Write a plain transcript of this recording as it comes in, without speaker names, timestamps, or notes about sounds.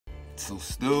So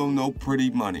still no pretty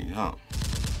money, huh?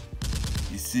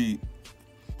 You see,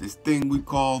 this thing we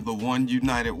call the One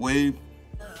United Wave,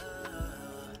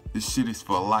 this shit is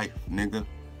for life, nigga.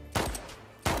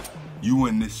 You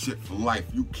in this shit for life.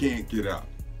 You can't get out.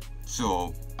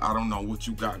 So, I don't know what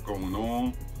you got going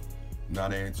on.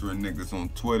 Not answering niggas on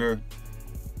Twitter.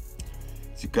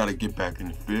 You gotta get back in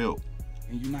the field.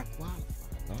 And you're not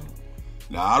qualified, dog.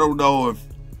 Now, I don't know if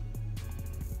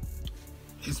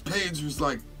his page was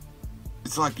like,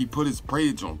 it's like he put his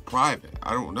page on private.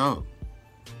 I don't know.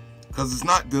 Because it's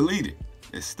not deleted.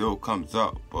 It still comes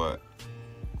up, but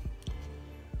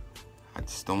I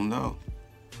just don't know.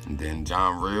 And then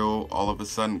John Real all of a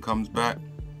sudden comes back.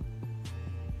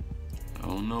 I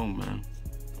don't know, man.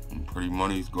 And Pretty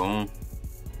Money's gone.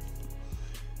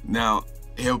 Now,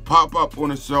 he'll pop up on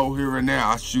the show here and there.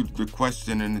 I shoot the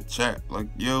question in the chat like,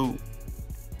 yo,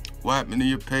 what happened to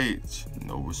your page?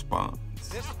 No response.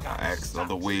 I asked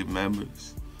other Wave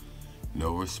members.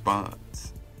 No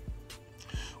response.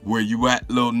 Where you at,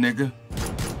 little nigga?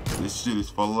 This shit is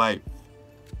for life.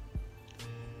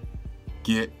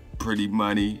 Get Pretty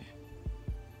Money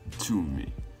to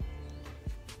me.